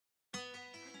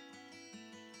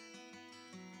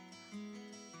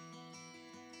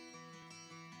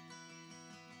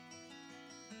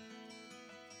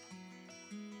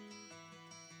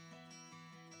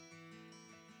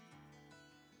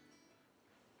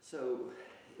So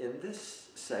in this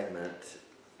segment,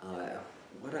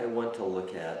 what I want to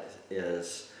look at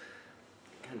is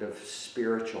kind of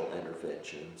spiritual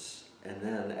interventions. And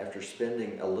then after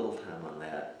spending a little time on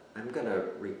that, I'm going to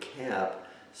recap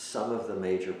some of the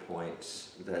major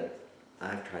points that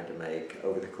I've tried to make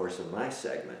over the course of my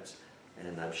segments.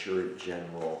 And I'm sure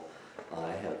Jen will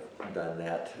have done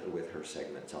that with her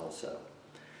segments also.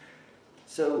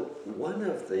 So one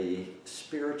of the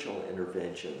spiritual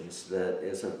interventions that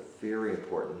is a very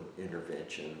important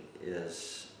intervention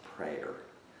is prayer.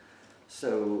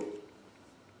 So,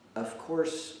 of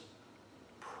course,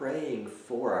 praying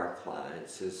for our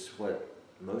clients is what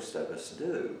most of us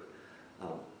do,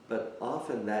 but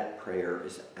often that prayer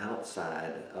is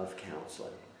outside of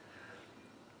counseling.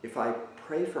 If I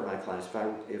pray for my clients,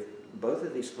 if both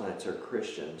of these clients are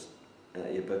Christians,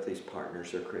 both these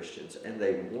partners are Christians, and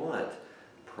they want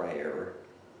prayer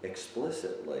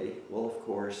explicitly, well, of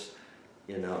course,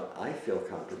 I feel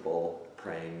comfortable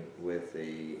praying with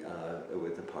the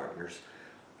partners.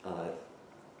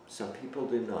 Some people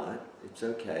do not. It's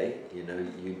okay. You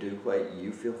do what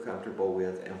you feel comfortable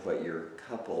with and what your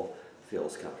couple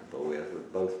feels comfortable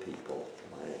with both people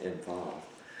involved.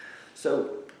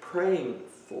 So praying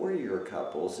for your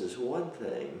couples is one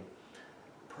thing.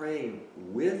 Praying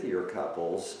with your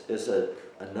couples is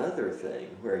another thing,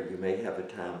 where you may have a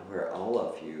time where all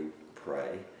of you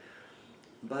pray.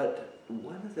 But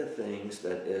one of the things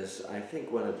that is, I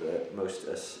think, one of the most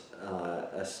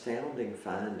astounding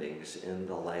findings in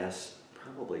the last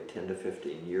probably 10 to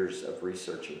 15 years of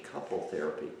researching couple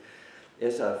therapy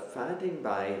is a finding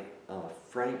by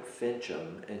Frank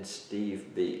Fincham and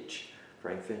Steve Beach.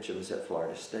 Frank Fincham is at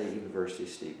Florida State University,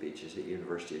 Steve Beach is at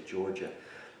University of Georgia.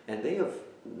 And they have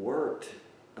worked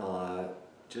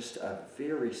just a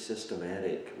very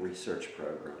systematic research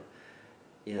program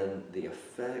in the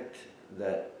effect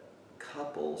that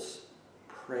couples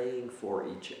praying for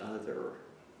each other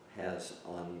has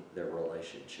on their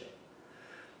relationship.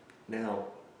 Now,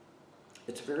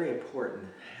 it's very important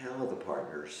how the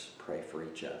partners pray for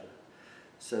each other.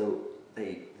 So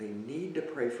they need to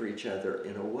pray for each other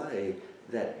in a way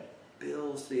that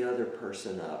builds the other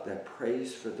person up, that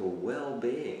prays for the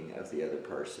well-being of the other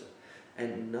person,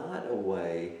 and not a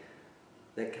way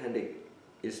that kind of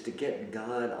is to get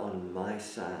God on my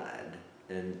side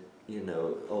and,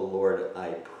 oh Lord,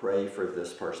 I pray for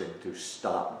this person to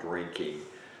stop drinking,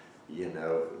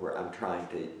 where I'm trying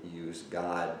to use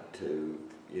God to,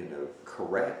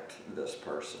 correct this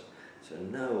person. So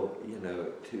no,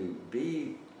 to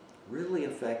be really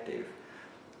effective,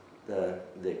 the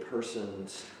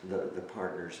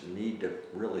partners need to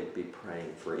really be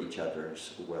praying for each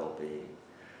other's well-being.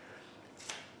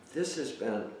 This has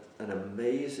been an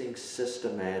amazing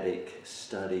systematic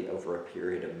study over a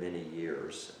period of many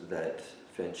years that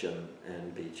Fincham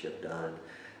and Beach have done.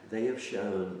 They have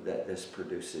shown that this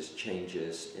produces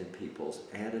changes in people's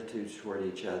attitudes toward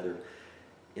each other,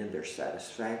 in their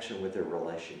satisfaction with their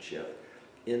relationship,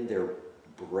 in their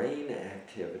brain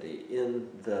activity, in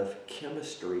the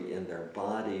chemistry in their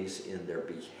bodies, in their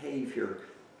behavior.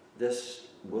 This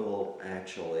will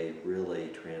actually really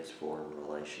transform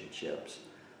relationships.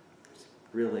 It's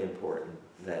really important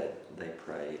that they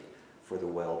pray for the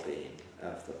well-being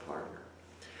of the partner.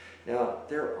 Now,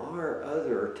 there are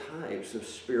other types of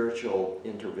spiritual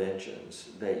interventions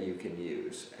that you can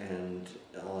use, and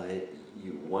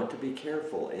you want to be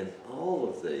careful in all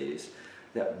of these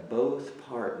that both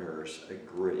partners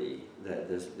agree that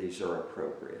these are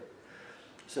appropriate.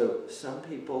 So some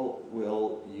people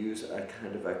will use a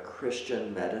kind of a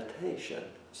Christian meditation.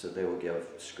 So they will give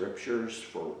scriptures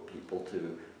for people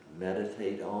to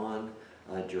meditate on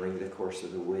during the course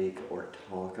of the week or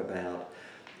talk about.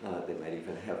 They might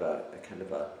even have a kind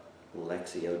of a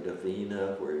Lectio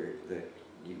Divina where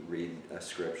you read a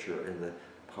scripture and the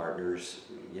partners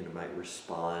might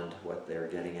respond what they're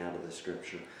getting out of the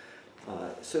scripture.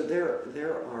 So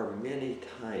there are many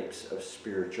types of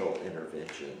spiritual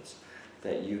interventions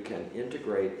that you can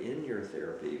integrate in your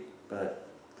therapy, but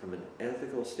from an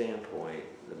ethical standpoint,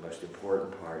 the most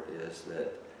important part is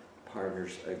that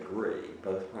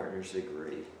both partners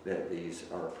agree that these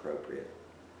are appropriate.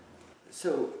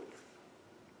 So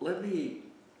let me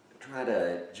try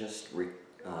to just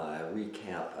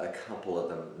recap a couple of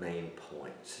the main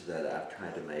points that I've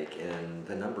tried to make in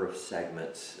the number of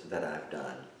segments that I've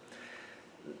done.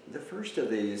 The first of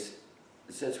these,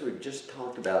 since we've just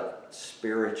talked about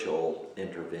spiritual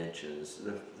interventions,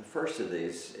 the first of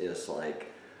these is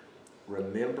like,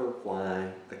 remember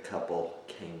why the couple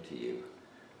came to you.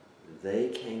 They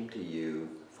came to you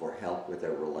for help with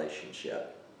their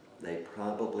relationship. They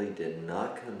probably did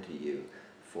not come to you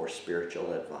for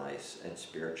spiritual advice and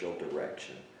spiritual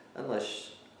direction,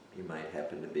 unless you might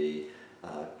happen to be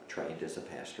trained as a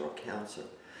pastoral counselor.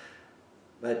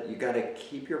 But you got to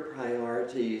keep your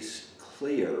priorities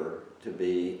clear to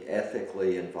be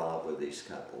ethically involved with these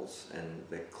couples. And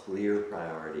the clear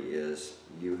priority is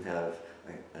you have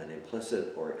an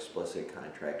implicit or explicit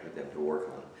contract with them to work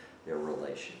on their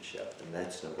relationship. And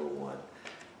that's number one.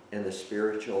 And the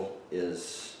spiritual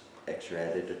is extra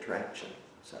added attraction.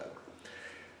 So,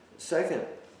 second,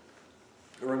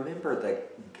 remember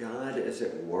that God is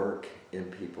at work in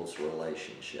people's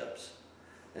relationships.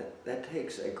 That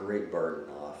takes a great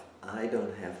burden off. I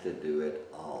don't have to do it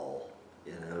all.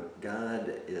 You know,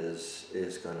 God is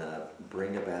going to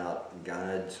bring about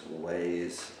God's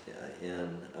ways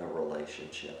in a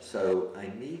relationship. So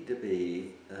I need to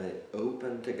be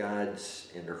open to God's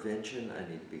intervention.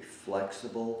 I need to be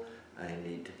flexible. I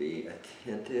need to be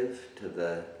attentive to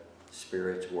the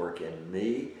Spirit's work in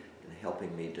me and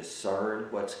helping me discern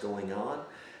what's going on.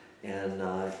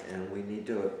 And we need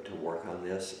to work on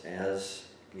this as,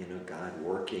 you know, God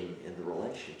working in the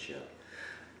relationship.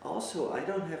 Also, I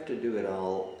don't have to do it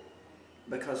all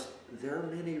because there are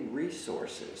many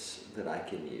resources that I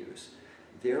can use.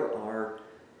 There are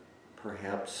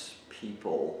perhaps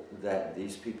people that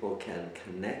these people can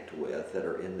connect with that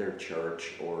are in their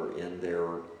church or in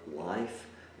their life,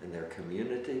 in their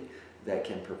community, that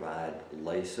can provide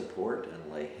lay support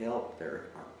and lay help. There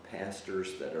are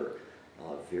pastors that are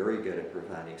very good at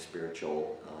providing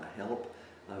spiritual help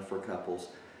for couples.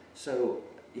 So,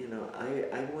 you know,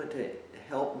 I want to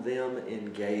help them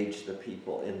engage the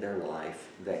people in their life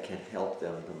that can help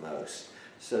them the most,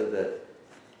 so that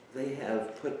they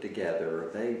have put together,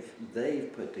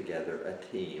 they've put together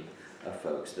a team of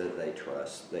folks that they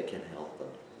trust that can help them.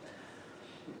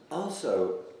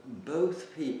 Also,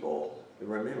 both people,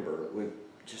 remember, we've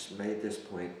just made this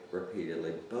point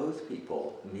repeatedly, both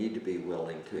people need to be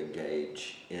willing to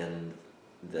engage in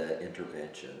the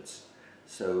interventions.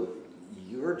 So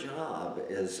your job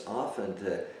is often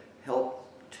to help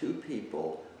two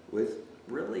people with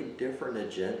really different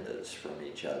agendas from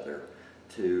each other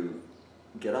to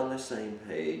get on the same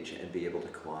page and be able to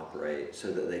cooperate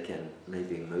so that they can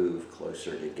maybe move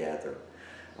closer together.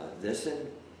 This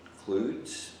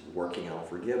includes working on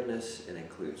forgiveness. It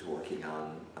includes working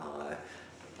on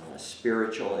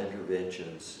spiritual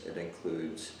interventions. It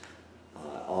includes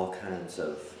all kinds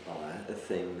of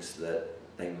things that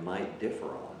they might differ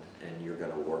on, and you're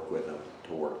going to work with them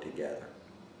to work together.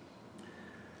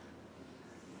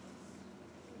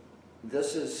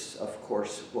 This is, of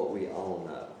course, what we all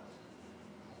know.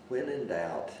 When in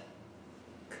doubt,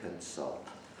 consult.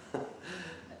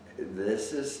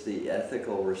 This is the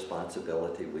ethical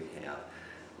responsibility we have.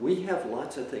 We have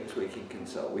lots of things we can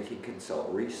consult. We can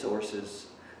consult resources,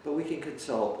 but we can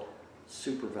consult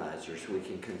supervisors. We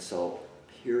can consult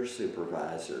peer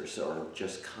supervisors or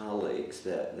just colleagues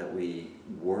that we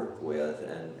work with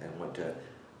and want to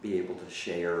be able to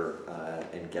share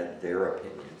and get their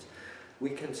opinions. We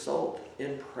consult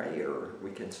in prayer. We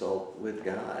consult with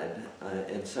God.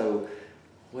 And so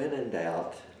when in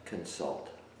doubt, consult.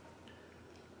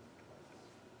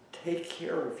 Take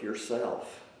care of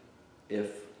yourself.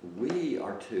 If we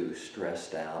are too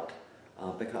stressed out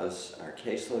because our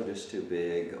caseload is too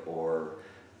big, or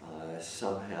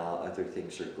somehow other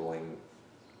things are going,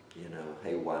 you know,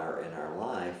 haywire in our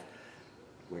life,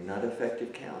 we're not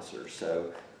effective counselors.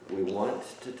 So we want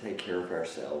to take care of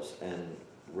ourselves and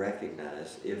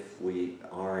recognize if we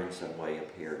are in some way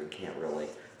impaired and can't really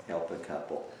help a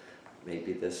couple.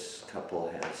 Maybe this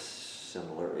couple has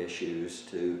similar issues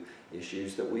to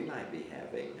issues that we might be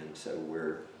having, and so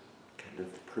we're kind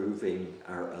of proving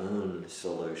our own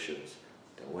solutions.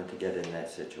 Don't want to get in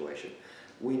that situation.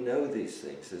 We know these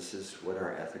things. This is what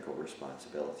our ethical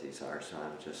responsibilities are, so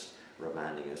I'm just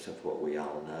reminding us of what we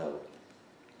all know.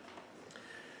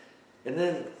 And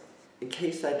then, in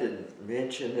case I didn't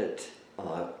mention it,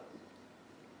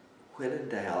 when in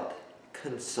doubt,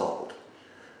 consult.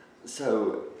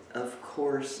 So, of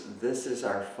course, this is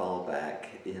our fallback.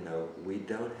 You know, we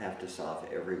don't have to solve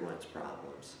everyone's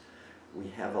problems. We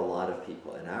have a lot of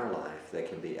people in our life that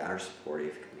can be our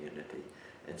supportive community.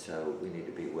 And so we need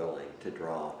to be willing to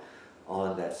draw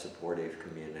on that supportive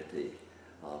community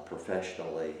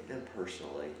professionally and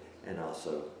personally, and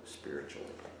also spiritually.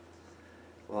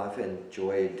 Well, I've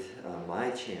enjoyed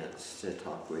my chance to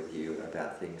talk with you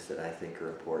about things that I think are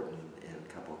important in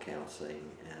couple counseling,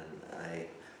 and I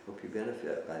hope you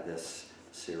benefit by this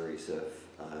series of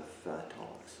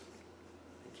talks.